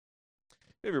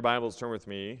If you have your Bibles, turn with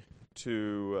me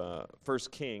to 1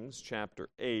 Kings chapter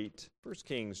 8. 1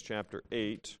 Kings chapter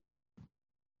 8.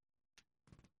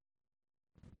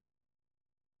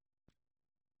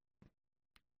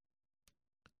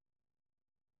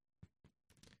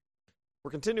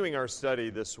 We're continuing our study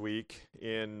this week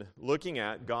in looking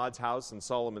at God's house and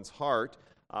Solomon's heart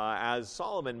as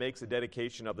Solomon makes a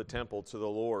dedication of the temple to the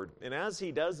Lord. And as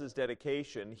he does this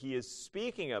dedication, he is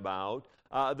speaking about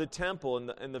the temple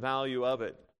and the value of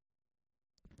it.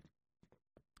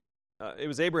 It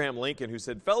was Abraham Lincoln who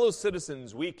said, "Fellow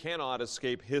citizens, we cannot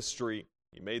escape history."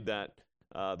 He made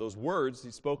those words.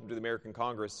 He spoke them to the American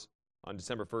Congress on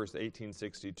December 1st,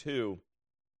 1862.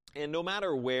 And no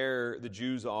matter where the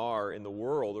Jews are in the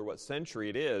world or what century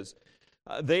it is,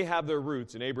 they have their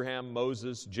roots in Abraham,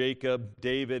 Moses, Jacob,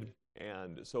 David,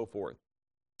 and so forth.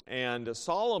 And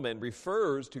Solomon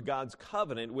refers to God's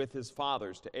covenant with his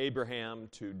fathers, to Abraham,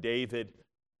 to David,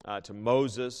 to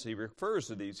Moses. He refers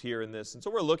to these here in this. And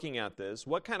so we're looking at this.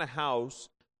 What kind of house,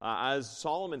 as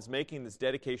Solomon's making this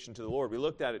dedication to the Lord? We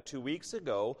looked at it 2 weeks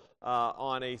ago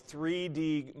on a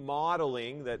 3D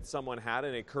modeling that someone had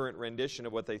in a current rendition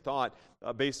of what they thought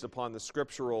based upon the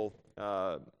scriptural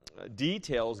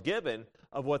details given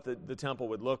of what the temple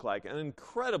would look like. An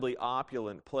incredibly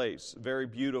opulent place, very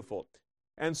beautiful.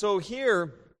 And so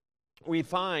here we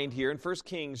find here in 1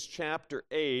 Kings chapter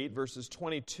 8, verses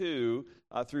 22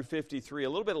 through 53, a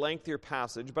little bit lengthier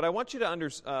passage, but I want you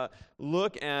to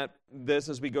look at this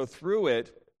as we go through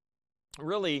it,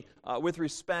 really with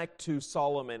respect to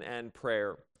Solomon and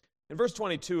prayer. In verse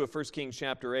 22 of 1 Kings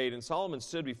chapter 8, "And Solomon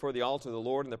stood before the altar of the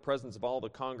Lord in the presence of all the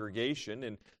congregation,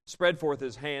 and spread forth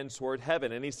his hands toward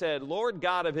heaven. And he said, Lord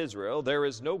God of Israel, there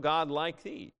is no God like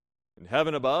thee, in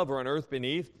heaven above or on earth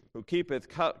beneath, who keepeth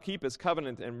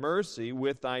covenant and mercy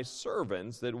with thy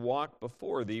servants that walk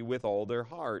before thee with all their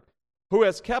heart, who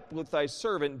hast kept with thy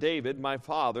servant David my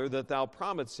father, that thou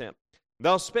promised him.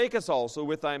 Thou spakest also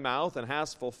with thy mouth, and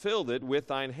hast fulfilled it with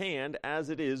thine hand, as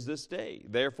it is this day.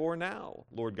 Therefore now,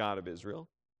 Lord God of Israel,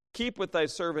 keep with thy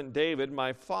servant David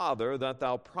my father, that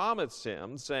thou promised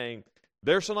him, saying,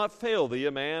 There shall not fail thee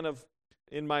a man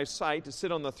in my sight to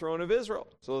sit on the throne of Israel,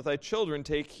 so that thy children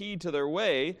take heed to their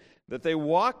way, that they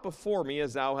walk before me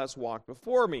as thou hast walked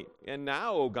before me. And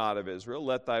now, O God of Israel,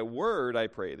 let thy word, I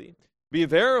pray thee, be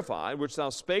verified, which thou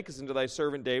spakest unto thy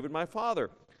servant David my father.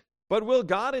 But will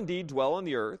God indeed dwell on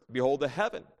the earth? Behold the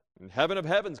heaven, and heaven of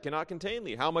heavens cannot contain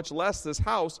thee. How much less this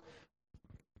house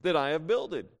that I have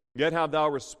builded? Yet have thou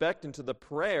respect unto the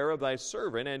prayer of thy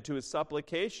servant, and to his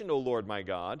supplication, O Lord my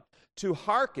God, to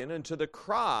hearken unto the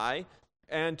cry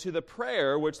and to the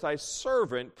prayer which thy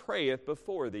servant prayeth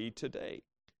before thee today.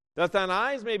 That thine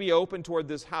eyes may be open toward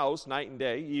this house night and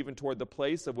day, even toward the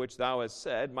place of which thou hast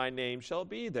said, My name shall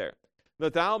be there.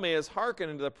 That thou mayest hearken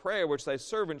unto the prayer which thy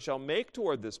servant shall make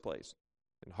toward this place.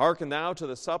 And hearken thou to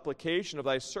the supplication of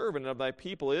thy servant and of thy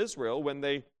people Israel, when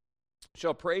they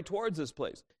shall pray towards this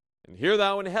place. And hear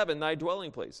thou in heaven thy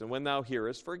dwelling place, and when thou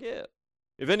hearest, forgive.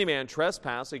 If any man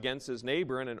trespass against his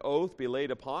neighbor, and an oath be laid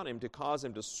upon him to cause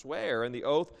him to swear, and the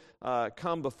oath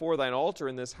come before thine altar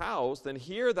in this house, then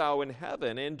hear thou in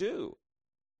heaven, and do,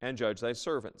 and judge thy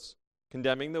servants,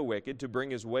 condemning the wicked to bring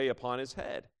his way upon his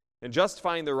head, and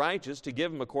justifying the righteous to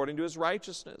give him according to his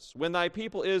righteousness. When thy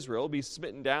people Israel be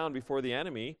smitten down before the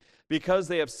enemy, because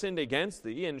they have sinned against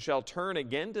thee, and shall turn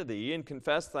again to thee, and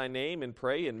confess thy name, and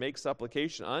pray, and make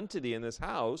supplication unto thee in this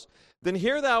house, then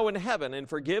hear thou in heaven, and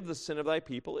forgive the sin of thy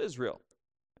people Israel,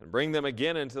 and bring them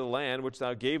again into the land which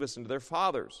thou gavest unto their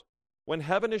fathers. When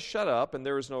heaven is shut up, and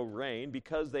there is no rain,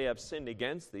 because they have sinned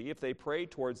against thee, if they pray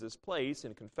towards this place,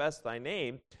 and confess thy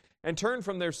name, and turn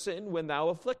from their sin when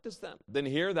thou afflictest them, then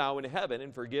hear thou in heaven,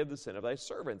 and forgive the sin of thy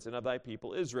servants and of thy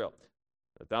people Israel.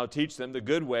 That thou teach them the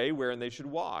good way wherein they should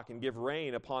walk, and give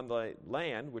rain upon thy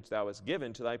land which thou hast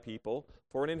given to thy people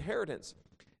for an inheritance.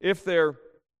 If there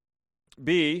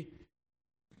be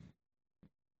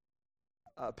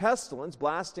pestilence,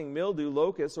 blasting, mildew,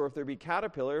 locusts, or if there be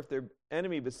caterpillar, if their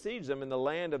enemy besiege them in the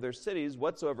land of their cities,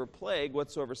 whatsoever plague,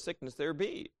 whatsoever sickness there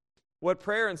be, what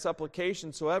prayer and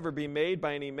supplication soever be made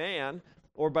by any man,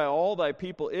 or by all thy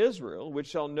people Israel, which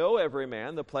shall know every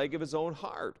man the plague of his own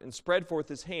heart, and spread forth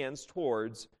his hands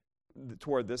toward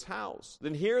this house.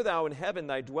 Then hear thou in heaven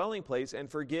thy dwelling place, and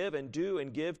forgive and do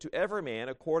and give to every man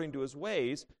according to his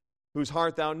ways, whose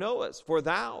heart thou knowest. For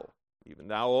thou, even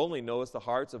thou only, knowest the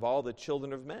hearts of all the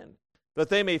children of men, that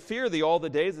they may fear thee all the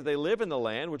days that they live in the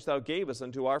land which thou gavest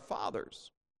unto our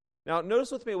fathers. Now,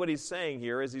 notice with me what he's saying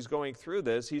here as he's going through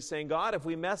this. He's saying, God, if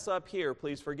we mess up here,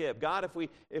 please forgive. God,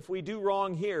 if we do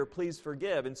wrong here, please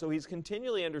forgive. And so he's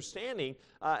continually understanding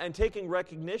and taking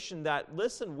recognition that,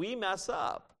 listen, we mess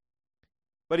up.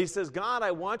 But he says, God,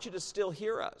 I want you to still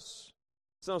hear us.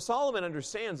 So Solomon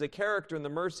understands the character and the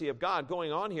mercy of God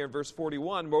going on here in verse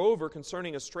 41. Moreover,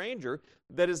 concerning a stranger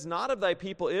that is not of thy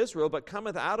people Israel, but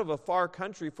cometh out of a far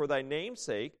country for thy name's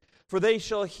sake, for they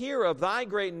shall hear of thy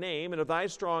great name and of thy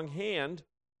strong hand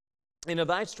and of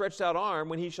thy stretched out arm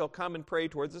when he shall come and pray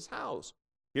towards this house.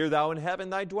 Hear thou in heaven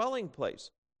thy dwelling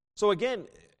place. So again,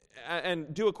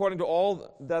 and do according to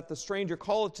all that the stranger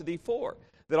calleth to thee for,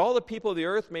 that all the people of the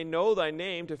earth may know thy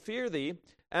name to fear thee,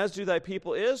 as do thy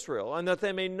people Israel, and that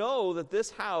they may know that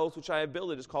this house which I have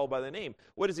builded is called by thy name.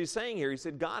 What is he saying here? He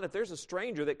said, God, if there's a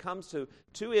stranger that comes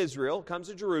to Israel, comes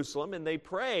to Jerusalem, and they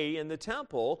pray in the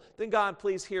temple, then God,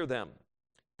 please hear them.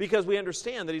 Because we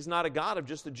understand that he's not a God of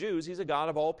just the Jews, he's a God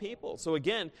of all people. So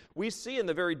again, we see in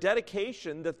the very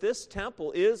dedication that this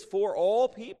temple is for all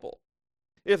people.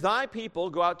 If thy people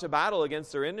go out to battle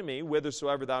against their enemy,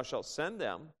 whithersoever thou shalt send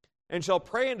them, and shall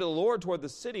pray unto the Lord toward the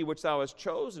city which thou hast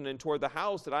chosen, and toward the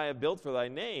house that I have built for thy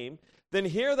name, then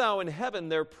hear thou in heaven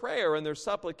their prayer and their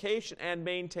supplication, and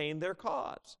maintain their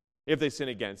cause. If they sin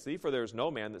against thee, for there is no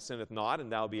man that sinneth not,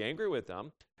 and thou be angry with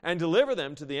them, and deliver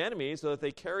them to the enemy, so that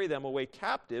they carry them away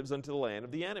captives unto the land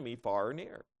of the enemy, far or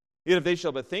near. Yet if they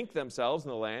shall bethink themselves in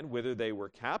the land whither they were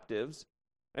captives,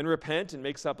 and repent and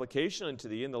make supplication unto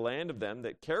thee in the land of them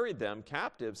that carried them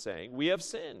captive, saying, We have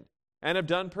sinned, and have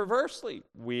done perversely,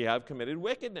 we have committed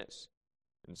wickedness.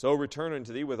 And so return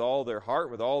unto thee with all their heart,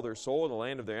 with all their soul, in the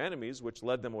land of their enemies, which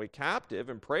led them away captive,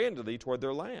 and pray unto thee toward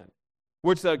their land,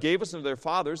 which thou gavest unto their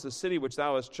fathers, the city which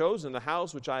thou hast chosen, the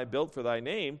house which I have built for thy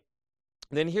name.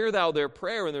 Then hear thou their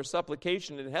prayer and their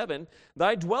supplication in heaven,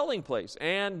 thy dwelling place,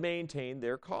 and maintain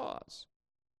their cause.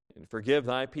 And forgive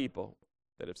thy people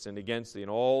that have sinned against thee,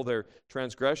 and all their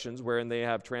transgressions wherein they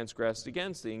have transgressed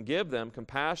against thee, and give them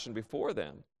compassion before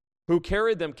them, who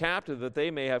carried them captive, that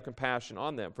they may have compassion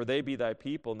on them. For they be thy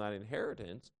people, and thine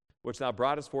inheritance, which thou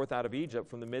broughtest forth out of Egypt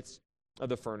from the midst of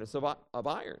the furnace of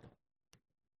iron.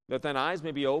 That thine eyes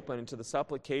may be open unto the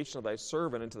supplication of thy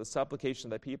servant, and to the supplication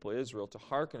of thy people Israel, to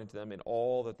hearken unto them in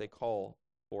all that they call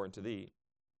for unto thee.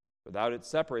 For thou didst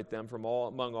separate them from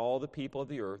among all the people of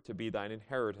the earth, to be thine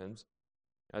inheritance,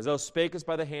 as thou spakest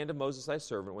by the hand of Moses thy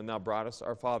servant, when thou broughtest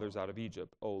our fathers out of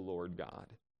Egypt, O Lord God.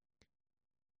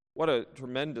 What a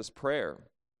tremendous prayer.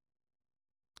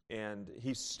 And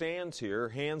he stands here,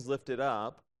 hands lifted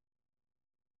up,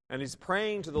 and he's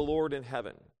praying to the Lord in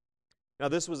heaven. Now,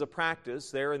 this was a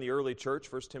practice there in the early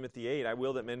church, 1 Timothy 8, I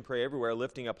will that men pray everywhere,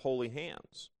 lifting up holy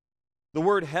hands. The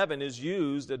word heaven is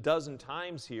used a dozen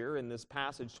times here in this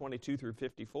passage, 22 through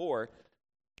 54.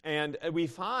 And we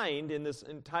find in this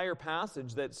entire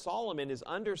passage that Solomon is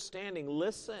understanding,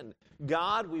 listen,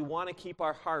 God, we want to keep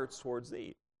our hearts towards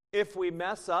thee. If we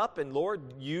mess up and, Lord,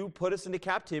 you put us into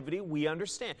captivity, we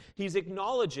understand. He's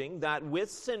acknowledging that with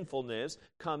sinfulness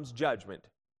comes judgment.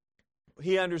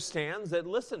 He understands that,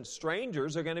 listen,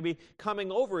 strangers are going to be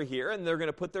coming over here and they're going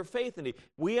to put their faith in you.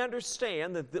 We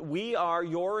understand that we are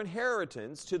your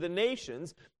inheritance to the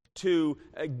nations to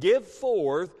give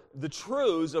forth the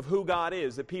truths of who God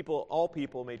is, that all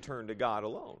people may turn to God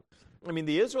alone. I mean,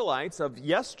 the Israelites of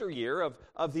yesteryear,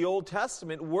 of the Old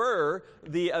Testament, were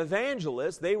the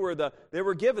evangelists. They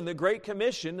were given the Great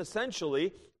Commission,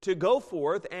 essentially, to go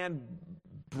forth and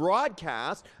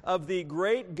broadcast of the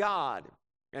great God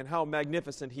and how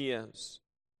magnificent He is.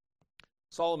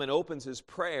 Solomon opens his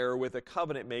prayer with a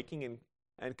covenant-making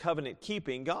and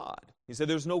covenant-keeping God. He said,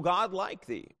 there's no God like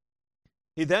thee.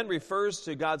 He then refers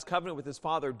to God's covenant with his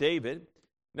father David.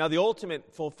 Now, the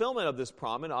ultimate fulfillment of this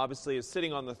promise, obviously, is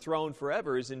sitting on the throne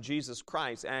forever, is in Jesus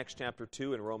Christ, Acts chapter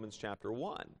 2 and Romans chapter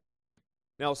 1.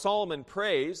 Now, Solomon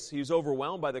prays, he's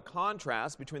overwhelmed by the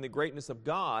contrast between the greatness of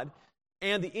God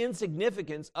and the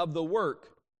insignificance of the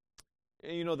work.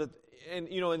 And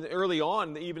early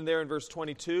on, even there in verse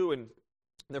 22 and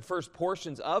the first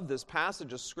portions of this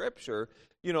passage of Scripture,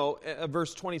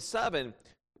 verse 27,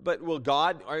 but will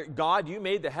God, you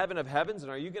made the heaven of heavens,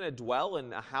 and are you going to dwell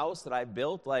in a house that I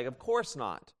built? Like, of course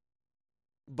not.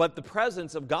 But the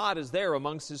presence of God is there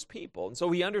amongst his people. And so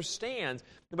he understands,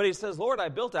 but he says, Lord, I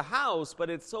built a house,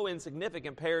 but it's so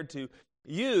insignificant compared to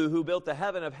you who built the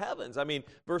heaven of heavens. I mean,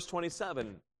 verse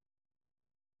 27,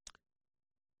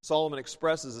 Solomon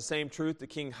expresses the same truth to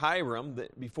King Hiram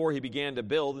that before he began to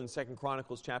build in 2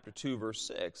 Chronicles chapter 2, verse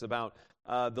 6, about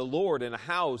the Lord in a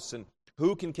house and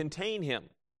who can contain him.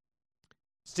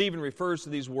 Stephen refers to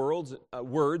these words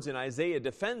in Isaiah,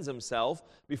 defends himself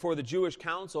before the Jewish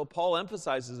council. Paul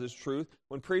emphasizes this truth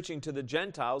when preaching to the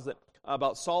Gentiles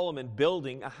about Solomon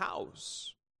building a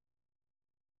house,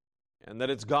 and that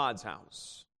it's God's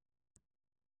house.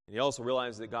 And he also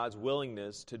realized that God's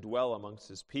willingness to dwell amongst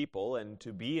his people and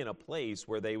to be in a place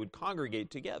where they would congregate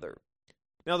together.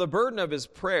 Now, the burden of his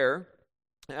prayer,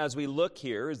 as we look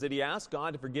here, is that he asked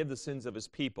God to forgive the sins of his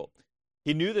people.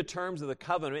 He knew the terms of the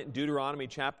covenant in Deuteronomy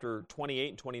chapter 28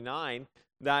 and 29,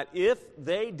 that if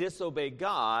they disobey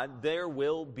God, there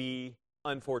will be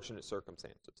unfortunate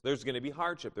circumstances. There's going to be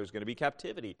hardship. There's going to be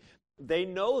captivity. They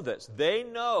know this. They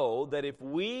know that if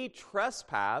we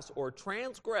trespass or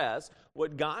transgress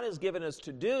what God has given us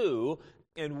to do,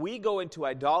 and we go into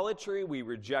idolatry, we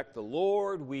reject the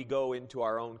Lord, we go into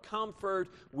our own comfort,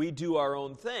 we do our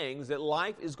own things, that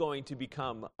life is going to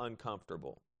become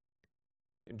uncomfortable.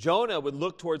 Jonah would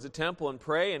look towards the temple and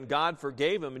pray, and God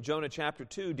forgave him. In Jonah chapter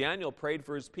 2, Daniel prayed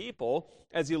for his people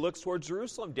as he looks towards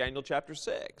Jerusalem, Daniel chapter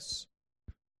 6.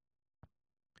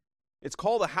 It's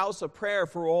called a house of prayer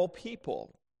for all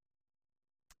people,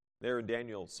 there in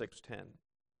Daniel 6:10.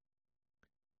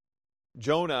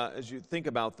 Jonah, as you think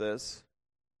about this,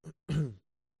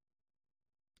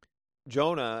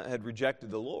 Jonah had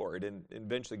rejected the Lord, and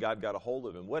eventually God got a hold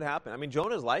of him. What happened? I mean,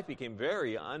 Jonah's life became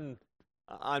very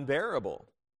unbearable.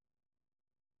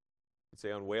 I'd say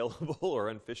unwhalable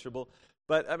or unfishable.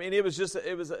 But, I mean, it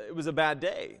was a bad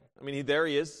day. I mean, there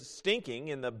he is, stinking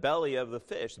in the belly of the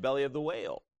fish, the belly of the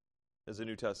whale, as the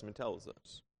New Testament tells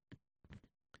us.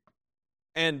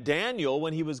 And Daniel,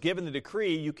 when he was given the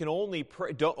decree, you can only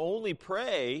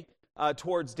pray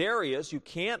towards Darius. You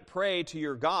can't pray to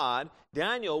your God.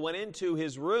 Daniel went into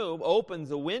his room, opens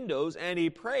the windows, and he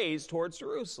prays towards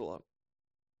Jerusalem.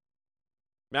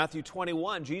 Matthew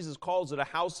 21, Jesus calls it a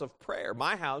house of prayer.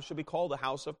 My house should be called a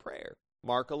house of prayer.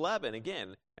 Mark 11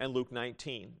 again, and Luke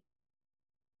 19.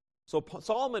 So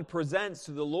Solomon presents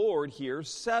to the Lord here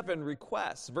 7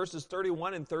 requests. Verses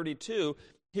 31 and 32,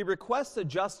 he requests a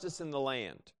justice in the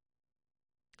land.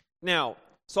 Now,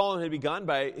 Solomon had begun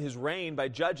by his reign by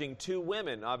judging 2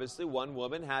 women. Obviously, one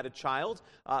woman had a child.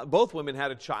 Both women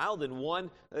had a child, and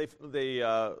one, they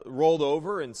rolled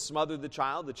over and smothered the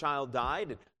child. The child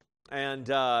died. And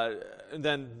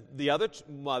then the other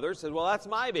mother said, well, that's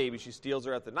my baby. She steals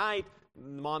her at the night.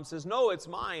 And the mom says, no, it's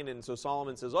mine. And so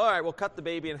Solomon says, all right, we'll cut the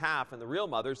baby in half. And the real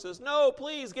mother says, no,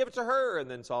 please give it to her. And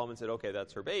then Solomon said, okay,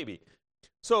 that's her baby.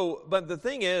 So, but the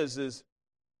thing is,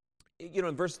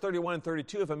 in verse 31 and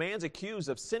 32, if a man's accused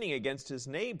of sinning against his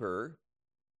neighbor,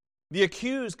 the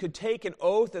accused could take an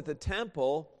oath at the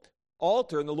temple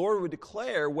altar, and the Lord would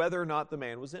declare whether or not the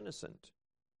man was innocent.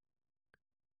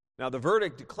 Now, the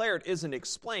verdict declared isn't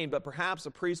explained, but perhaps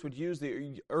a priest would use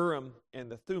the Urim and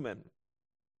the Thummim.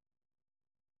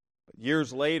 But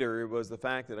years later, it was the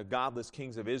fact that the godless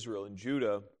kings of Israel and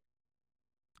Judah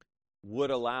would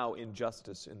allow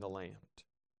injustice in the land.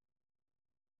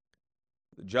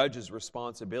 The judge's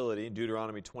responsibility in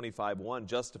Deuteronomy 25:1,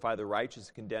 justify the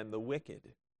righteous, condemn the wicked.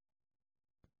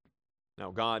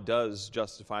 Now, God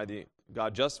justifies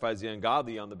the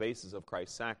ungodly on the basis of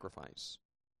Christ's sacrifice.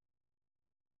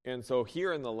 And so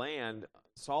here in the land,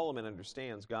 Solomon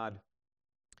understands God.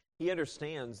 He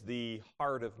understands the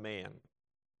heart of man.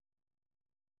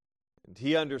 And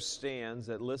he understands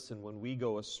that, listen, when we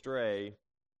go astray,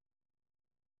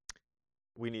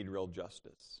 we need real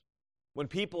justice. When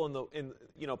people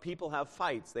people have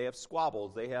fights, they have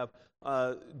squabbles, they have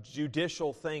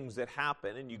judicial things that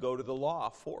happen, and you go to the law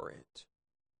for it.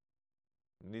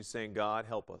 And he's saying, God,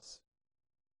 help us.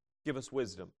 Give us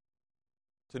wisdom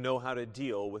to know how to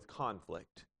deal with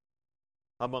conflict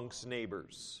amongst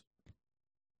neighbors.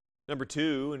 Number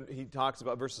 2, and he talks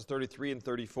about verses 33 and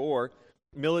 34,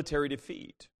 military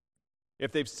defeat.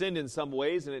 If they've sinned in some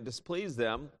ways and it displeased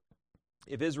them,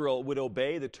 if Israel would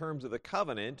obey the terms of the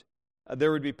covenant,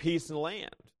 there would be peace in the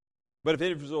land. But if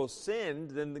Israel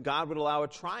sinned, then God would allow a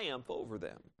triumph over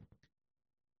them.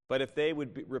 But if they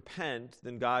would repent,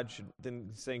 then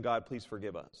saying, God, please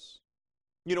forgive us.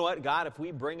 You know what, God, if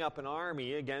we bring up an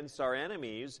army against our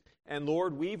enemies, and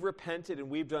Lord, we've repented and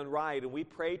we've done right, and we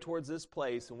pray towards this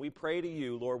place, and we pray to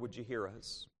you, Lord, would you hear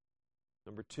us?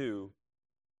 Number 2,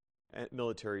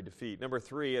 military defeat. Number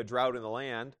 3, a drought in the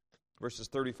land, verses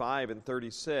 35 and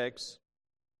 36,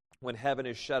 when heaven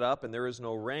is shut up and there is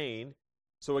no rain.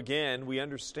 So again, we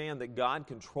understand that God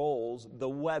controls the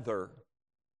weather.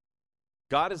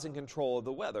 God is in control of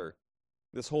the weather.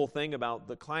 This whole thing about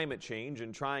the climate change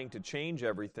and trying to change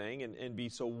everything and be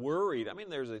so worried. I mean,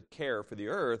 there's a care for the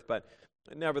earth, but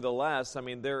Nevertheless,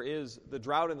 there is the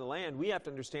drought in the land. We have to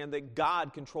understand that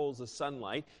God controls the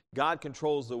sunlight, God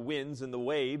controls the winds and the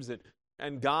waves,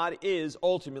 and God is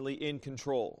ultimately in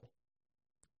control.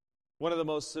 One of the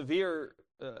most severe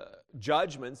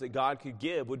judgments that God could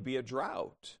give would be a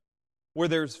drought, where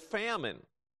there's famine.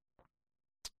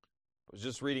 I was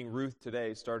just reading Ruth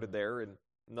today, started there, and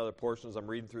in other portions I'm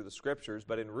reading through the scriptures,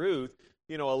 but in Ruth,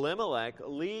 Elimelech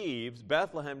leaves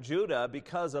Bethlehem, Judah,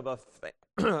 because of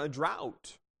a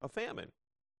drought, a famine.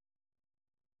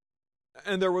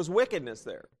 And there was wickedness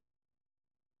there.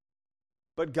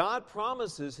 But God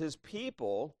promises His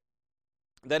people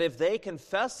that if they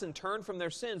confess and turn from their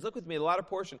sins, look with me, the latter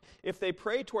portion, if they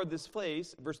pray toward this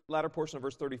place, latter portion of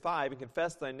verse 35, and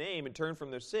confess thy name and turn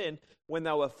from their sin, when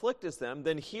thou afflictest them,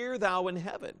 then hear thou in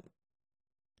heaven.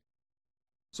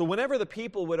 So whenever the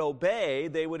people would obey,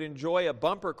 they would enjoy a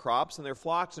bumper crops, and their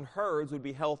flocks and herds would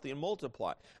be healthy and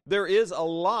multiply. There is a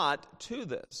lot to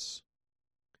this.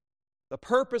 The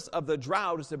purpose of the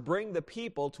drought is to bring the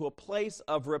people to a place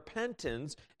of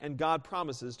repentance, and God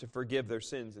promises to forgive their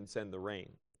sins and send the rain.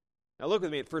 Now look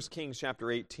with me at 1 Kings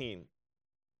chapter 18.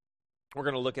 We're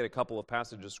going to look at a couple of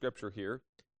passages of Scripture here.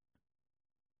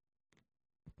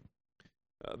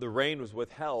 The rain was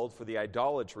withheld for the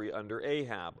idolatry under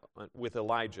Ahab with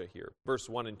Elijah here. Verse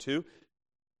 1 and 2,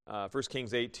 1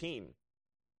 Kings 18.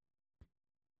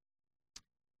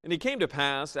 And it came to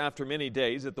pass after many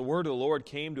days that the word of the Lord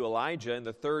came to Elijah in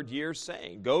the 3rd year,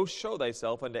 saying, Go show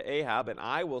thyself unto Ahab, and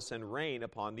I will send rain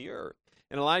upon the earth.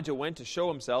 And Elijah went to show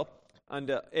himself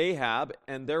unto Ahab,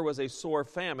 and there was a sore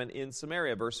famine in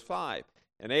Samaria. Verse 5.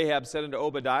 And Ahab said unto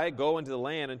Obadiah, Go into the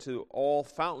land, into all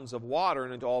fountains of water,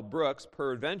 and into all brooks,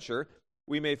 peradventure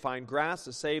we may find grass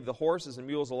to save the horses and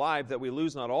mules alive, that we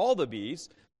lose not all the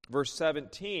beasts. Verse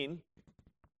 17.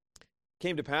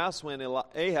 Came to pass when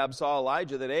Ahab saw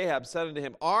Elijah, that Ahab said unto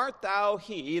him, Art thou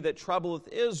he that troubleth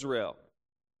Israel?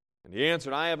 And he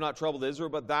answered, I have not troubled Israel,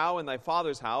 but thou and thy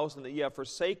father's house, and that ye have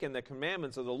forsaken the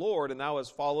commandments of the Lord, and thou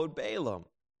hast followed Balaam.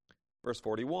 Verse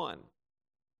 41.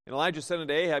 And Elijah said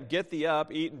unto Ahab, Get thee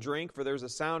up, eat and drink, for there is a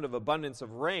sound of abundance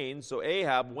of rain. So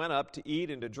Ahab went up to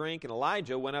eat and to drink, and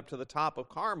Elijah went up to the top of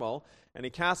Carmel, and he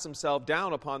cast himself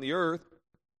down upon the earth,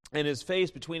 and his face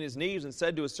between his knees, and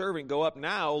said to his servant, Go up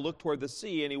now, look toward the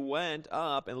sea. And he went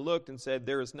up and looked and said,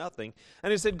 There is nothing.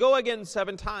 And he said, Go again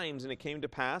 7 times. And it came to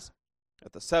pass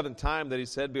at the 7th time that he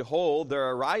said, Behold, there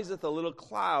ariseth a little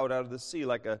cloud out of the sea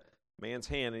like a man's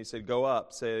hand. And he said, Go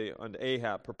up, say unto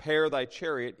Ahab, Prepare thy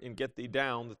chariot and get thee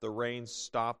down, that the rain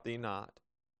stop thee not.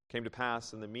 It came to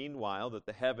pass in the meanwhile that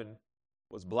the heaven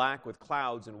was black with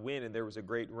clouds and wind, and there was a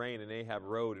great rain. And Ahab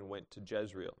rode and went to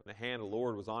Jezreel. And the hand of the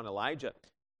Lord was on Elijah.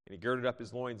 And he girded up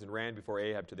his loins and ran before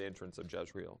Ahab to the entrance of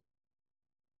Jezreel.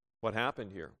 What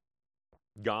happened here?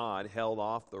 God held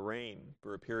off the rain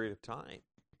for a period of time.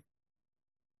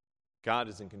 God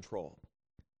is in control.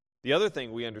 The other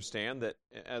thing we understand that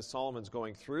as Solomon's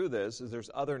going through this is there's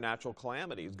other natural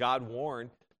calamities. God warned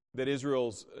that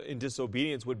Israel's in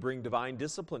disobedience would bring divine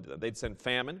discipline to them. They'd send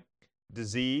famine,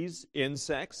 disease,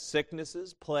 insects,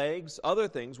 sicknesses, plagues, other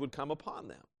things would come upon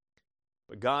them.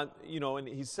 But God, and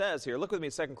he says here, look with me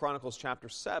at 2 Chronicles chapter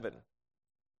 7.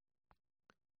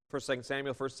 1st, 2nd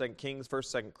Samuel, 1st, 2nd Kings,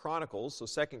 1st, 2nd Chronicles. So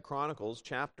 2nd Chronicles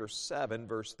chapter 7,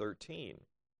 verse 13.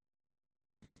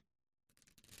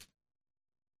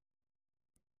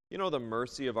 You know the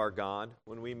mercy of our God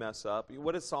when we mess up?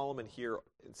 What is Solomon here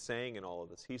saying in all of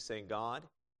this? He's saying, God,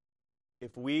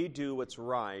 if we do what's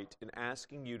right in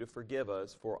asking you to forgive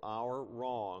us for our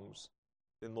wrongs,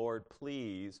 then Lord,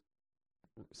 please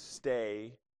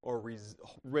stay or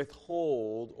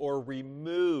withhold or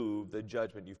remove the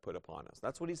judgment you've put upon us.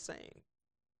 That's what he's saying.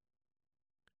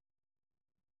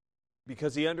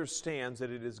 Because he understands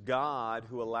that it is God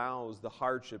who allows the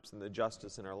hardships and the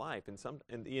justice in our life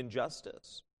and the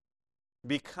injustice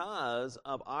because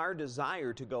of our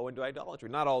desire to go into idolatry.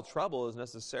 Not all trouble is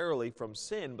necessarily from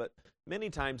sin, but many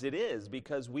times it is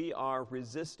because we are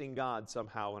resisting God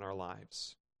somehow in our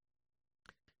lives.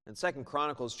 In 2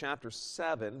 Chronicles chapter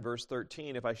 7, verse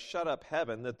 13, if I shut up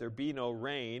heaven that there be no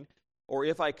rain, or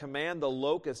if I command the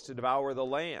locusts to devour the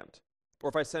land, or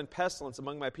if I send pestilence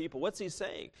among my people, what's he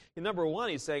saying? Number 1,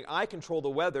 he's saying, I control the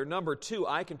weather. Number 2,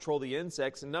 I control the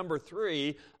insects. And number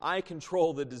 3, I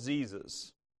control the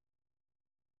diseases.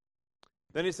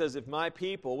 Then he says, if my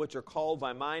people, which are called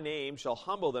by my name, shall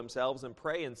humble themselves and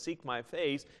pray and seek my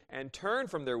face and turn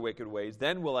from their wicked ways,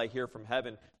 then will I hear from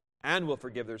heaven and will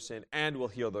forgive their sin, and will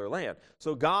heal their land.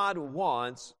 So God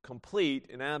wants complete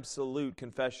and absolute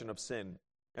confession of sin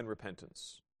and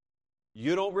repentance.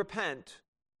 You don't repent,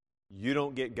 you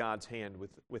don't get God's hand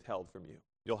withheld from you.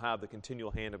 you'll have the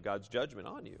continual hand of God's judgment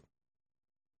on you.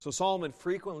 So Solomon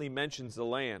frequently mentions the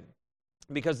land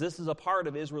because this is a part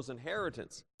of Israel's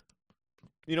inheritance.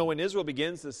 You know, when Israel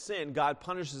begins to sin, God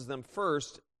punishes them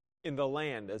first in the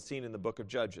land, as seen in the book of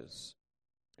Judges.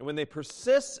 And when they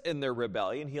persist in their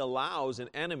rebellion, he allows an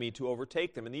enemy to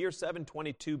overtake them. In the year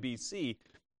 722 BC,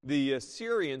 the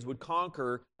Assyrians would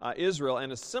conquer Israel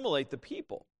and assimilate the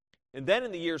people. And then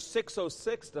in the year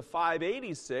 606 to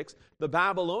 586, the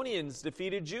Babylonians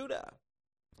defeated Judah.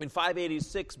 In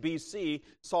 586 BC,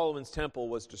 Solomon's temple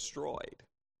was destroyed.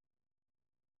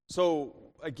 So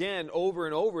again, over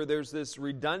and over, there's this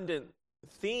redundant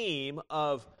theme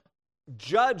of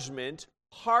judgment,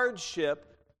 hardship,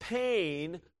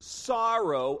 pain,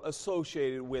 sorrow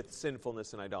associated with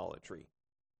sinfulness and idolatry.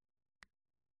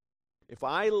 If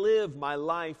I live my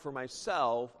life for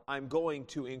myself, I'm going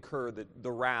to incur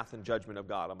the wrath and judgment of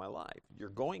God on my life. You're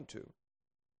going to.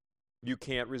 You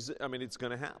can't resist. I mean, it's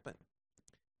going to happen.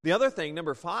 The other thing,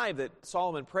 number 5, that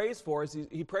Solomon prays for is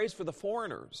he prays for the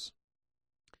foreigners.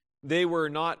 These were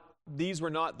not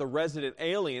the resident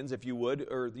aliens, if you would,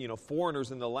 or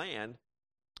foreigners in the land.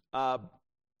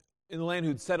 In the land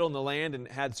who'd settled in the land and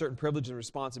had certain privileges and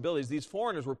responsibilities. These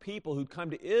foreigners were people who'd come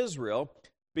to Israel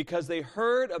because they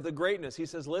heard of the greatness. He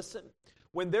says, listen,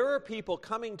 when there are people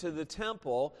coming to the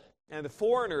temple and the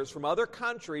foreigners from other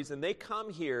countries and they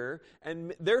come here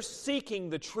and they're seeking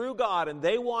the true God and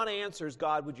they want answers,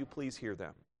 God, would you please hear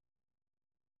them?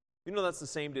 You know, that's the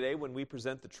same today when we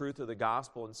present the truth of the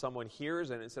gospel and someone hears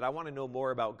it and said, I want to know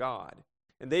more about God.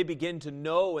 And they begin to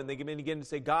know and they begin to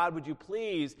say, God, would you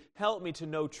please help me to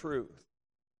know truth?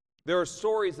 There are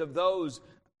stories of those,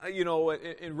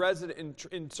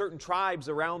 in certain tribes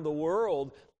around the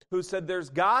world who said,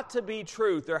 there's got to be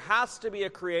truth. There has to be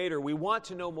a creator. We want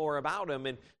to know more about him.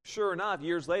 And sure enough,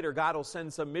 years later, God will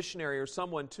send some missionary or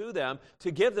someone to them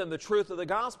to give them the truth of the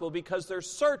gospel because they're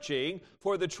searching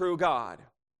for the true God.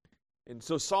 And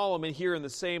so Solomon here in the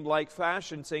same like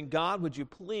fashion saying, God, would you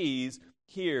please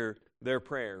hear their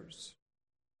prayers?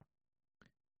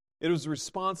 It was the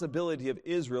responsibility of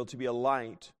Israel to be a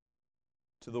light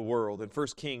to the world. In 1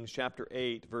 Kings chapter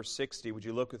 8, verse 60, would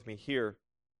you look with me here?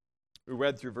 We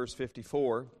read through verse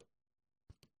 54.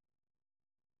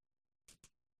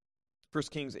 1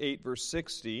 Kings 8, verse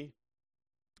 60.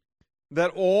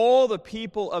 That all the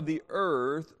people of the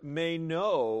earth may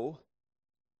know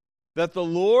that the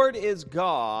Lord is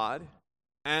God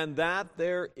and that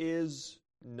there is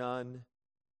none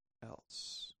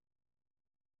else.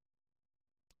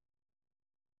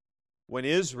 When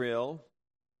Israel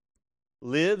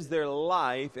lives their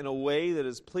life in a way that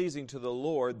is pleasing to the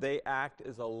Lord, they act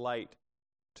as a light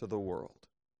to the world.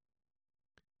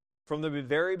 From the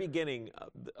very beginning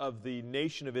of the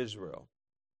nation of Israel,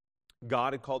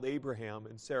 God had called Abraham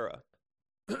and Sarah,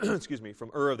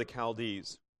 from Ur of the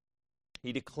Chaldees.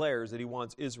 He declares that he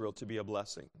wants Israel to be a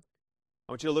blessing.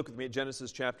 I want you to look with me at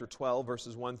Genesis chapter 12,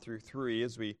 verses 1 through 3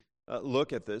 as we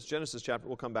look at this.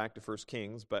 We'll come back to 1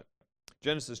 Kings, but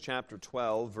Genesis chapter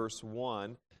 12, verse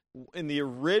 1. In the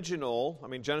original,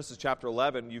 Genesis chapter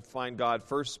 11, you find God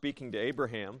first speaking to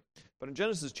Abraham. But in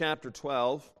Genesis chapter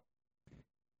 12,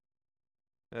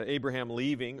 Abraham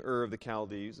leaving Ur of the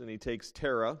Chaldees, and he takes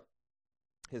Terah,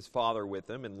 his father, with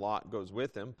him, and Lot goes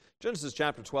with him. Genesis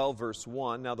chapter 12, verse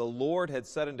 1, Now the Lord had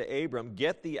said unto Abram,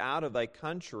 Get thee out of thy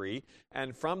country,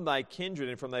 and from thy kindred,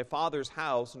 and from thy father's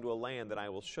house, into a land that I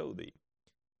will show thee.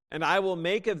 And I will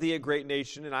make of thee a great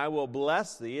nation, and I will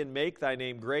bless thee, and make thy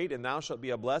name great, and thou shalt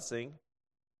be a blessing.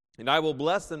 And I will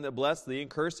bless them that bless thee, and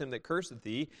curse him that curseth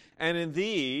thee. And in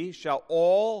thee shall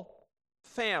all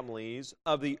families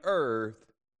of the earth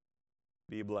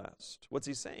be blessed. What's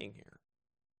he saying here?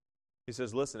 He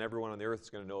says, listen, everyone on the earth is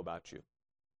going to know about you.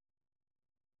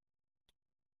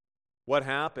 What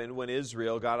happened when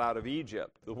Israel got out of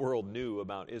Egypt? The world knew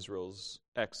about Israel's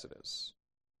exodus.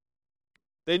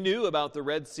 They knew about the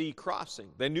Red Sea crossing.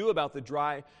 They knew about the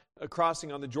dry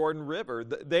crossing on the Jordan River.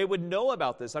 They would know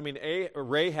about this.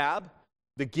 Rahab,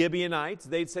 the Gibeonites,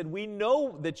 they said, we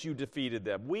know that you defeated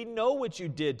them. We know what you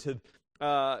did to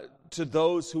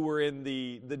those who were in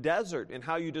the desert and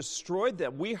how you destroyed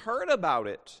them. We heard about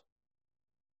it.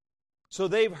 So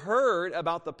they've heard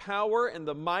about the power and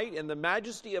the might and the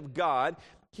majesty of God.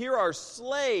 Here are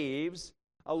slaves,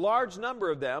 a large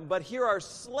number of them, but here are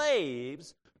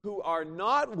slaves who are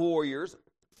not warriors,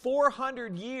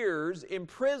 400 years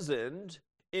imprisoned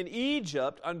in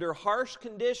Egypt under harsh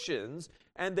conditions,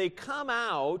 and they come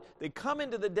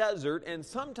into the desert, and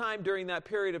sometime during that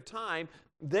period of time,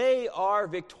 they are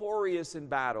victorious in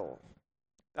battle.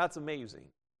 That's amazing.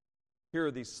 Here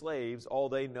are these slaves, all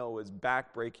they know is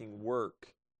backbreaking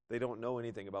work. They don't know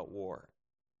anything about war.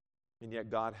 And yet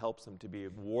God helps them to be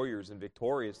warriors and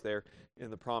victorious there in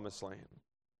the Promised Land.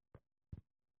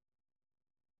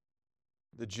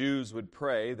 The Jews would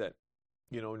pray that,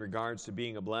 in regards to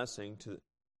being a blessing to.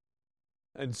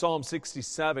 In Psalm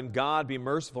 67, God be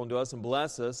merciful unto us and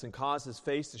bless us and cause his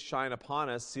face to shine upon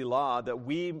us, Selah,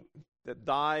 that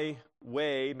thy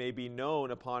way may be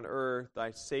known upon earth,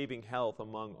 thy saving health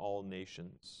among all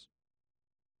nations.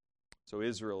 So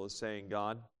Israel is saying,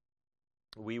 God,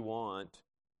 we want,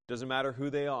 doesn't matter who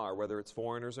they are, whether it's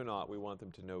foreigners or not, we want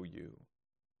them to know you.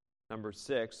 Number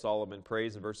 6, Solomon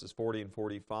prays in verses 44 and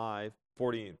 45,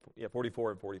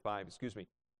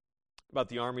 about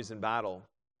the armies in battle.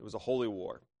 It was a holy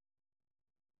war.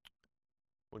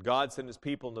 When God sent his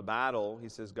people into battle, he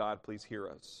says, God, please hear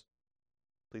us.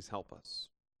 Please help us.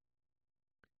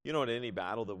 In any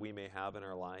battle that we may have in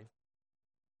our life,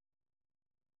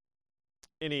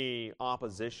 any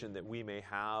opposition that we may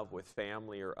have with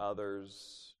family or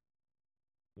others,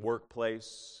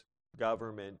 workplace,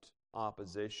 government,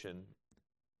 opposition,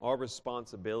 our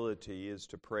responsibility is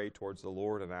to pray towards the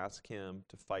Lord and ask him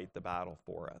to fight the battle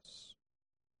for us.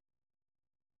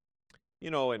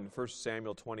 In 1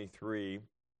 Samuel 23,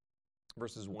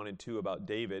 verses 1 and 2 about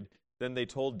David, then they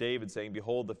told David, saying,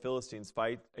 Behold, the Philistines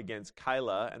fight against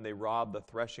Keilah, and they rob the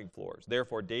threshing floors.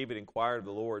 Therefore David inquired of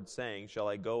the Lord, saying, Shall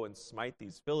I go and smite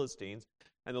these Philistines?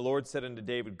 And the Lord said unto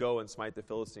David, Go and smite the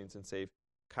Philistines and save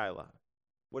Keilah.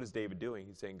 What is David doing?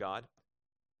 He's saying, God,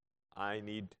 I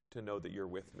need to know that you're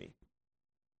with me.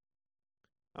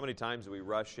 How many times do we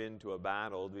rush into a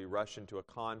battle? Do we rush into a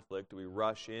conflict? Do we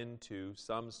rush into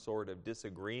some sort of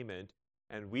disagreement,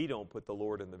 and we don't put the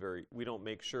Lord we don't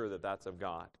make sure that that's of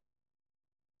God?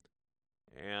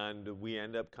 And we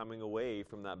end up coming away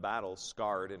from that battle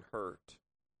scarred and hurt.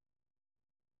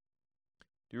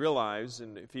 Do you realize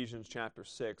in Ephesians chapter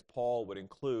 6, Paul would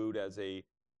include as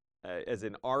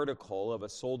an article of a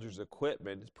soldier's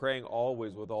equipment, praying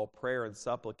always with all prayer and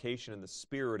supplication in the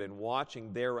Spirit, and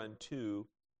watching thereunto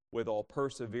with all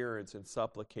perseverance and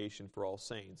supplication for all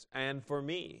saints, and for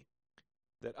me,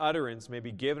 that utterance may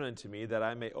be given unto me, that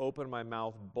I may open my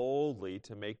mouth boldly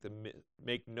to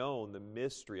make known the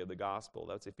mystery of the gospel.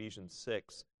 That's Ephesians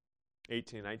 6,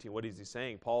 18 and 19. What is he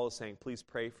saying? Paul is saying, please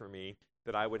pray for me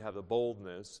that I would have the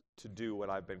boldness to do what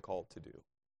I've been called to do.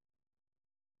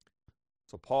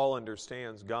 So Paul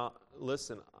understands, God,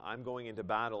 listen, I'm going into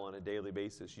battle on a daily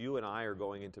basis. You and I are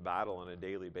going into battle on a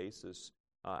daily basis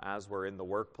as we're in the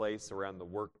workplace, around the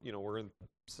work, we're in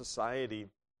society,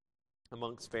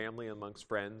 amongst family, amongst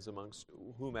friends, amongst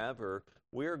whomever.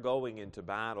 We're going into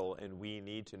battle, and we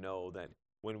need to know that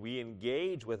when we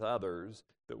engage with others,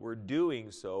 that we're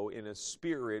doing so in a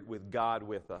spirit with God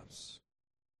with us.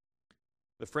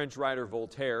 The French writer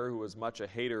Voltaire, who was much a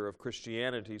hater of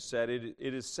Christianity, said, it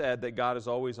is said that God is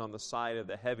always on the side of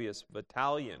the heaviest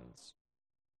battalions.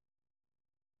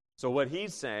 So what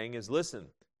he's saying is, listen,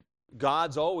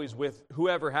 God's always with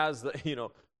whoever has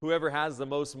the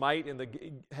most might and the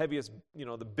heaviest,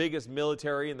 the biggest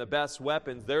military and the best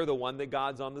weapons. They're the one that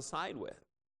God's on the side with.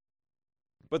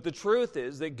 But the truth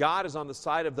is that God is on the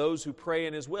side of those who pray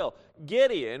in his will.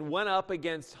 Gideon went up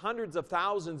against hundreds of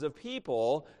thousands of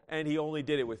people, and he only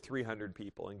did it with 300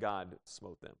 people, and God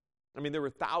smote them. I mean, there were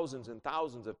thousands and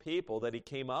thousands of people that he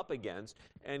came up against,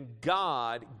 and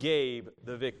God gave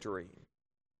the victory.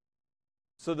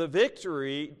 So the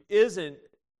victory isn't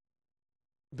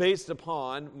based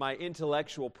upon my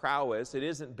intellectual prowess. It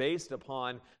isn't based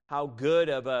upon how good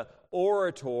of an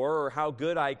orator or how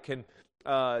good I can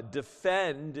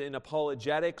defend in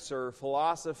apologetics or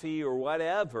philosophy or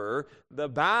whatever. The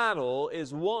battle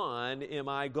is won, am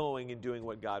I going and doing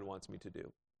what God wants me to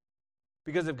do?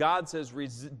 Because if God says,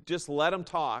 just let them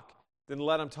talk, then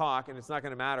let them talk, and it's not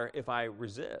going to matter if I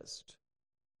resist,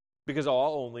 because I'll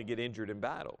only get injured in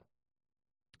battle.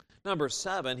 Number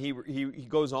 7, he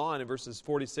goes on in verses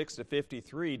 46 to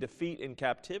 53, defeat in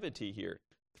captivity here.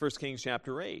 1 Kings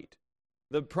chapter 8.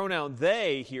 The pronoun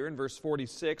they here in verse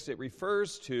 46, it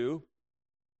refers to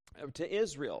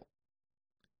Israel.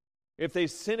 If they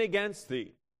sin against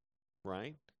thee,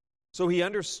 right? So he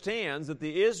understands that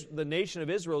the nation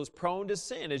of Israel is prone to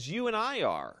sin, as you and I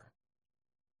are.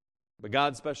 But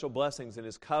God's special blessings in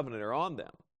his covenant are on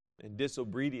them, and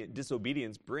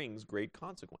disobedience brings great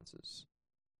consequences.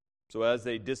 So as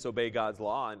they disobey God's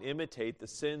law and imitate the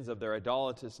sins of their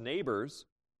idolatrous neighbors,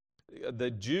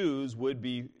 the Jews would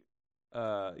be,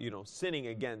 sinning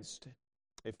against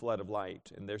a flood of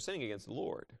light. And they're sinning against the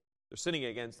Lord. They're sinning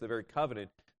against the very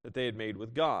covenant that they had made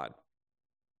with God.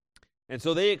 And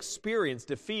so they experienced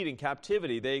defeat and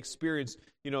captivity. They experienced,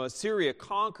 Assyria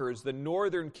conquers the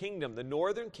northern kingdom. The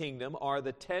northern kingdom are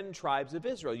the 10 tribes of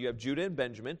Israel. You have Judah and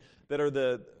Benjamin that are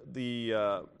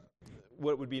the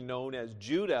what would be known as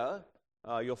Judah.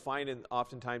 You'll find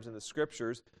oftentimes in the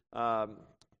scriptures,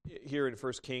 here in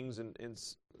 1 Kings and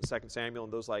 2 Samuel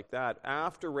and those like that.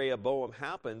 After Rehoboam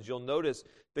happens, you'll notice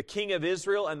the king of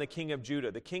Israel and the king of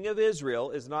Judah. The king of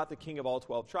Israel is not the king of all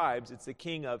 12 tribes. It's the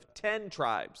king of 10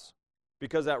 tribes.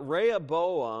 Because at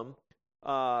Rehoboam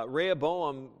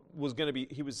was going to be,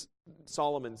 he was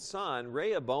Solomon's son.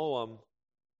 Rehoboam,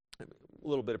 a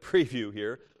little bit of preview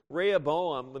here.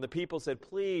 Rehoboam, when the people said,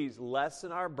 please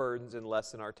lessen our burdens and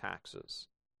lessen our taxes,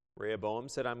 Rehoboam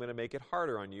said, I'm going to make it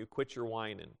harder on you. Quit your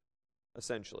whining,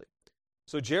 essentially.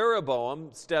 So Jeroboam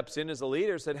steps in as a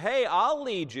leader and said, hey, I'll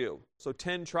lead you. So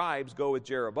 10 tribes go with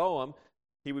Jeroboam.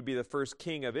 He would be the first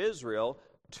king of Israel.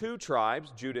 2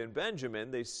 tribes, Judah and Benjamin,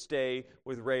 they stay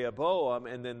with Rehoboam,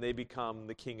 and then they become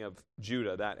the king of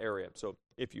Judah, that area. So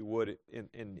if you would,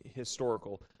 in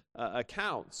historical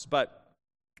accounts. But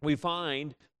we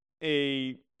find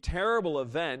a terrible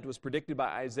event was predicted by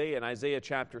Isaiah in Isaiah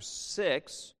chapter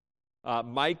 6.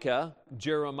 Micah,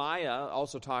 Jeremiah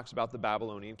also talks about the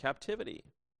Babylonian captivity.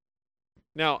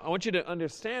 Now, I want you to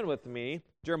understand with me,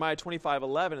 Jeremiah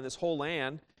 25:11, and this whole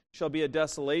land shall be a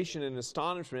desolation and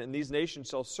astonishment, and these nations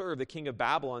shall serve the king of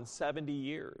Babylon 70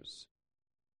 years.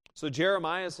 So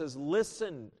Jeremiah says,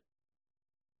 listen,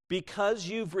 because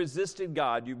you've resisted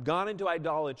God, you've gone into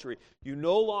idolatry,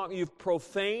 you've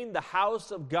profaned the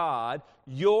house of God,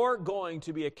 you're going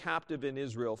to be a captive in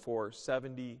Israel for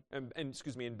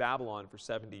in Babylon for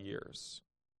 70 years.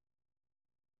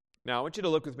 Now, I want you to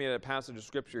look with me at a passage of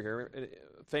Scripture here,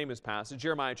 a famous passage,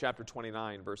 Jeremiah chapter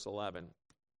 29, verse 11.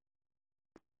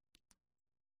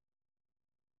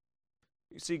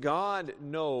 You see, God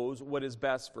knows what is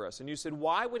best for us. And you said,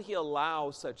 why would He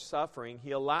allow such suffering?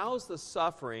 He allows the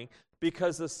suffering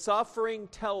because the suffering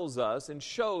tells us and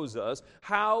shows us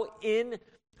how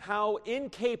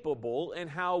incapable and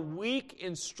how weak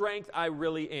in strength I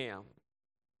really am.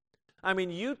 I mean,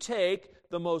 you take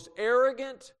the most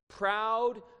arrogant,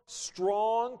 proud,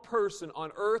 strong person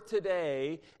on earth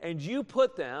today, and you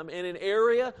put them in an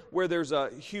area where there's a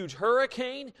huge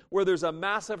hurricane, where there's a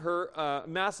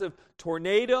massive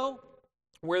tornado,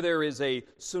 where there is a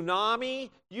tsunami,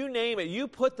 you name it. You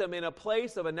put them in a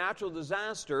place of a natural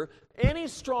disaster, any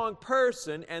strong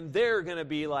person, and they're going to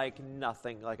be like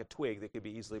nothing, like a twig that could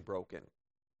be easily broken.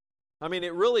 I mean,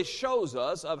 it really shows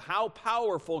us of how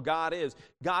powerful God is.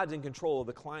 God's in control of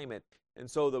the climate. And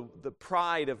so the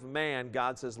pride of man,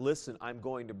 God says, listen, I'm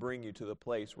going to bring you to the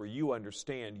place where you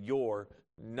understand you're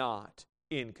not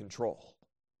in control.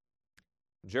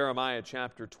 Jeremiah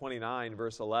chapter 29,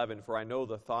 verse 11, for I know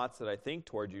the thoughts that I think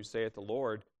toward you, saith the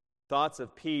Lord, thoughts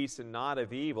of peace and not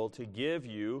of evil, to give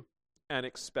you an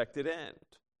expected end.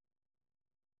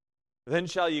 Then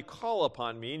shall you call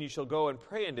upon me, and you shall go and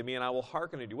pray unto me, and I will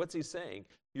hearken unto you. What's he saying?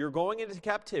 You're going into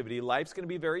captivity. Life's going to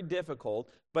be very difficult,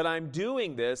 but I'm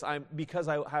doing this because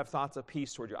I have thoughts of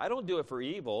peace toward you. I don't do it for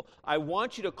evil. I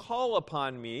want you to call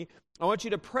upon me. I want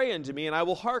you to pray unto me, and I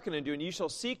will hearken unto you, and ye shall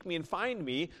seek me and find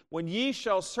me when ye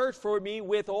shall search for me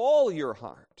with all your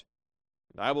heart.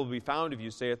 And I will be found of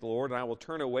you, saith the Lord, and I will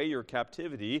turn away your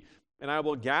captivity, and I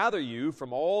will gather you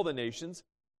from all the nations,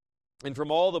 and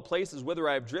from all the places whither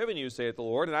I have driven you, saith the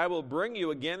Lord, and I will bring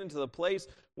you again into the place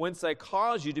whence I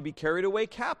caused you to be carried away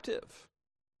captive.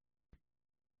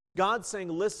 God's saying,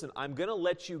 listen, I'm going to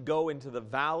let you go into the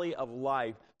valley of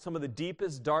life, some of the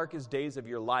deepest, darkest days of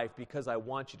your life, because I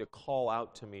want you to call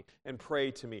out to me and pray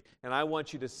to me, and I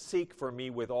want you to seek for me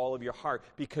with all of your heart,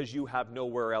 because you have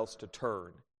nowhere else to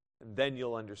turn. And then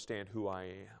you'll understand who I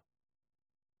am.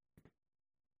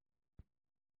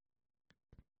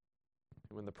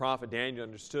 When the prophet Daniel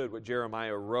understood what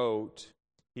Jeremiah wrote,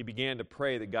 he began to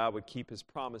pray that God would keep His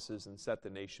promises and set the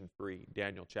nation free.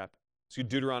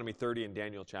 Deuteronomy 30 and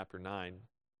Daniel chapter 9.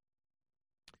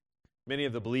 Many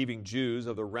of the believing Jews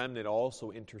of the remnant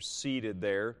also interceded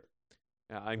there,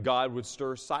 and God would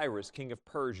stir Cyrus, king of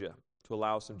Persia, to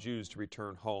allow some Jews to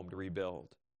return home to rebuild.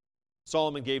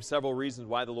 Solomon gave several reasons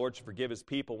why the Lord should forgive His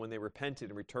people when they repented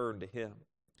and returned to Him.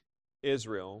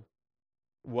 Israel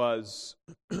was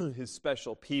His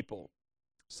special people,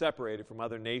 separated from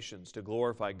other nations to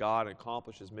glorify God and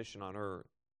accomplish His mission on earth.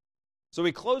 So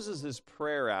he closes his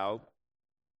prayer out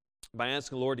by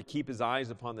asking the Lord to keep His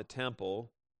eyes upon the temple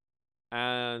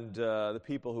and the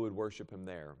people who would worship Him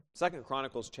there. 2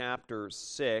 Chronicles chapter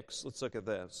 6, let's look at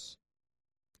this.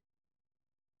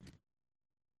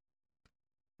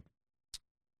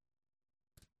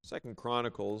 2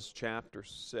 Chronicles chapter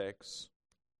 6.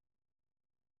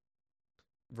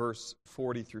 verse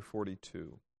 40 through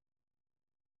 42.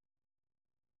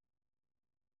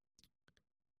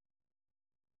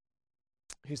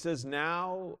 He says,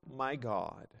 "Now, my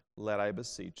God, let I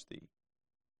beseech thee,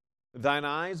 thine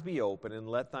eyes be open, and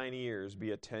let thine ears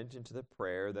be attentive to the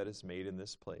prayer that is made in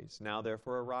this place. Now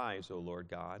therefore arise, O Lord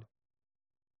God,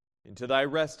 into thy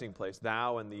resting place,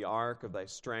 thou and the ark of thy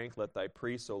strength. Let thy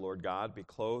priests, O Lord God, be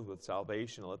clothed with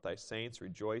salvation, and let thy saints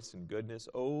rejoice in goodness.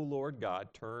 O Lord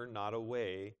God, turn not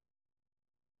away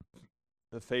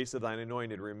the face of thine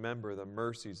anointed. Remember the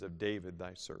mercies of David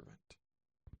thy servant."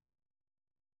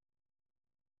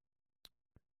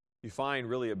 You find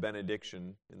really a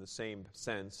benediction in the same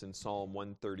sense in Psalm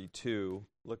 132.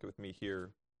 Look with me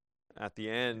here. At the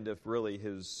end of really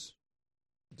his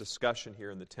discussion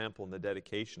here in the temple and the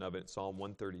dedication of it, Psalm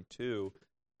 132,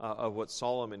 of what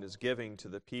Solomon is giving to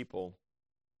the people.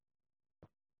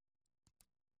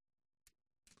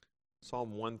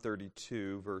 Psalm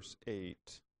 132, verse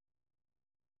 8.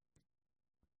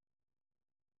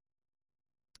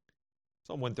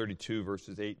 Psalm 132,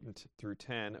 verses 8 through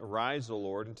 10. "Arise, O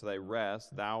Lord, into thy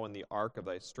rest, thou and the ark of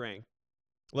thy strength.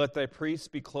 Let thy priests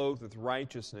be clothed with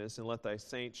righteousness, and let thy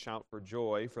saints shout for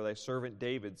joy. For thy servant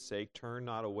David's sake, turn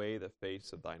not away the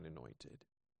face of thine anointed."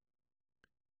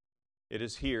 It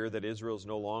is here that Israel is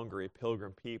no longer a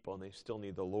pilgrim people, and they still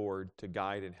need the Lord to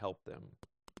guide and help them.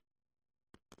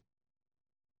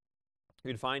 You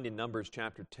can find in Numbers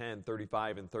chapter 10,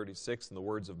 35 and 36 in the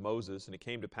words of Moses, "And it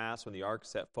came to pass when the ark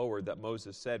set forward that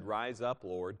Moses said, Rise up,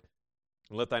 Lord,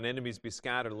 and let thine enemies be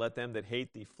scattered, and let them that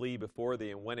hate thee flee before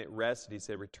thee. And when it rested, he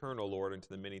said, Return, O Lord, unto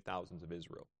the many thousands of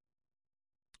Israel."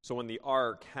 So when the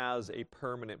ark has a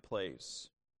permanent place.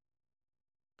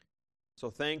 So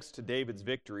thanks to David's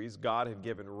victories, God had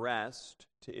given rest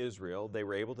to Israel. They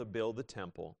were able to build the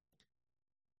temple.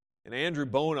 And Andrew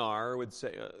Bonar, would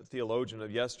say, a theologian of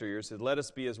yesteryear, said, "Let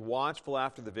us be as watchful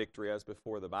after the victory as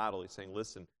before the battle." He's saying,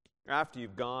 listen, after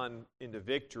you've gone into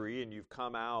victory and you've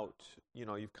come out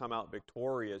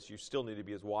victorious, you still need to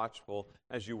be as watchful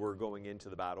as you were going into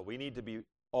the battle. We need to be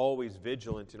always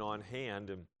vigilant and on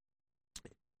hand,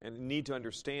 and need to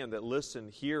understand that, listen,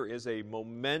 here is a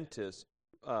momentous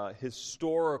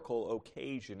historical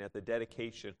occasion at the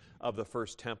dedication of the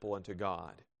first temple unto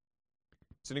God.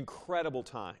 It's an incredible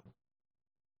time.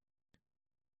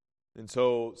 And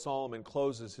so Solomon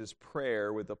closes his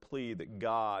prayer with a plea that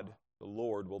God, the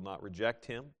Lord, will not reject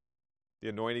him, the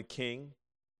anointed king,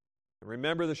 and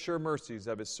remember the sure mercies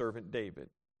of his servant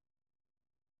David,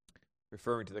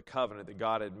 referring to the covenant that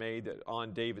God had made that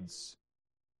on David's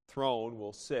throne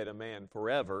will sit a man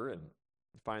forever. And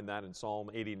you find that in Psalm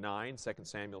 89, 2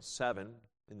 Samuel 7,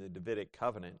 in the Davidic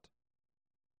covenant.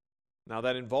 Now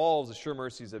that involves the sure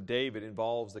mercies of David,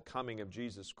 involves the coming of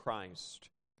Jesus Christ,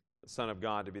 the Son of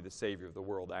God, to be the Savior of the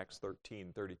world, Acts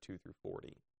 13, 32 through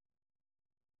 40.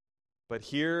 But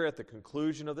here at the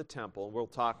conclusion of the temple, and we'll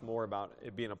talk more about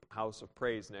it being a house of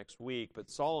praise next week, but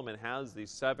Solomon has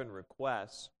these 7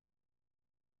 requests,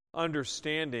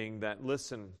 understanding that,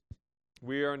 listen,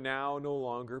 we are now no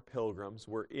longer pilgrims.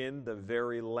 We're in the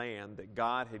very land that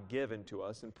God had given to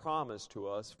us and promised to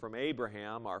us from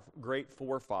Abraham, our great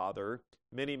forefather,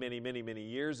 many, many, many, many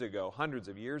years ago, hundreds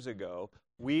of years ago.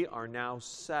 We are now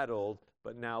settled,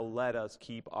 but now let us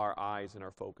keep our eyes and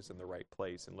our focus in the right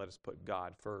place, and let us put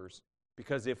God first.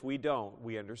 Because if we don't,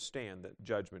 we understand that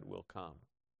judgment will come.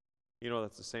 You know,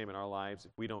 that's the same in our lives.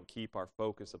 If we don't keep our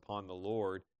focus upon the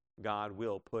Lord, God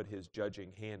will put his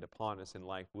judging hand upon us, and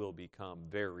life will become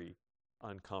very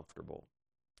uncomfortable.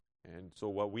 And so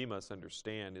what we must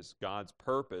understand is God's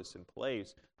purpose and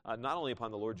place, not only upon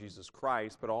the Lord Jesus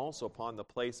Christ, but also upon the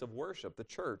place of worship, the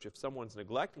church. If someone's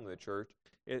neglecting the church,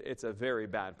 it's a very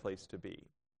bad place to be.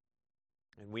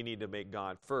 And we need to make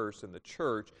God first in the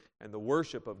church, and the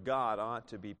worship of God ought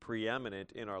to be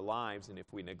preeminent in our lives. And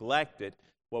if we neglect it,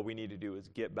 what we need to do is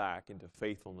get back into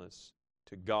faithfulness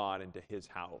to God and to his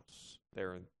house,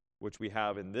 there, which we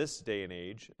have in this day and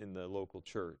age in the local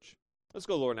church. Let's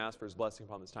go, Lord, and ask for his blessing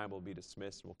upon this time. We'll be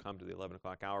dismissed, and we'll come to the 11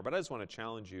 o'clock hour. But I just want to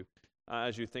challenge you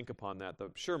as you think upon that, the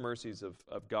sure mercies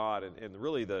of God, and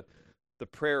really the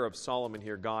prayer of Solomon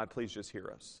here. God, please just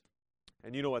hear us.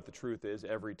 And you know what the truth is,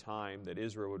 every time that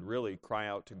Israel would really cry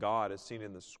out to God, as seen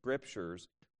in the Scriptures,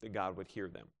 that God would hear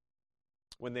them.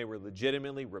 When they were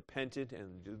legitimately repented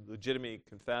and legitimately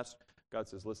confessed, God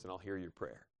says, listen, I'll hear your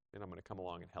prayer, and I'm going to come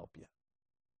along and help you.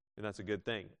 And that's a good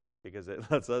thing, because it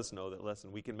lets us know that,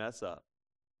 listen, we can mess up,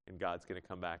 and God's going to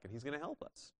come back, and he's going to help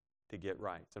us to get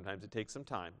right. Sometimes it takes some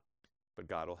time, but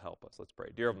God will help us. Let's pray.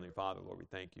 Dear Heavenly Father, Lord, we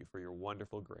thank you for your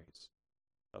wonderful grace.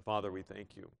 Father, we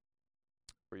thank you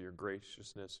for your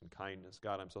graciousness and kindness.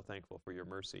 God, I'm so thankful for your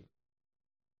mercy.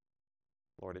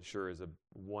 Lord, it sure is a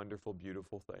wonderful,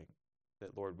 beautiful thing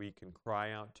that, Lord, we can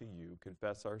cry out to you,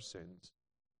 confess our sins.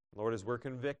 Lord, as we're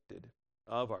convicted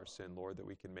of our sin, Lord, that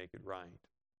we can make it right.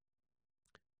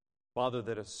 Father,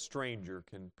 that a stranger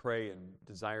can pray and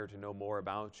desire to know more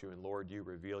about you, and Lord, you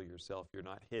reveal yourself. You're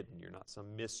not hidden. You're not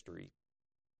some mystery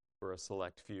for a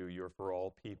select few. You're for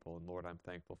all people, and Lord, I'm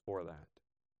thankful for that.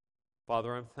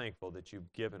 Father, I'm thankful that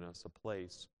you've given us a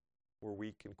place where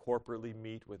we can corporately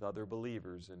meet with other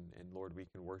believers, and Lord, we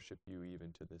can worship you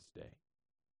even to this day.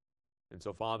 And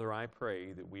so, Father, I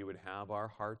pray that we would have our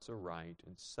hearts aright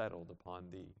and settled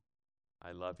upon thee.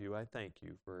 I love you. I thank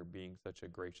you for being such a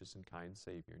gracious and kind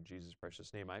Savior. In Jesus'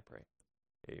 precious name I pray.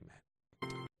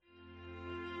 Amen.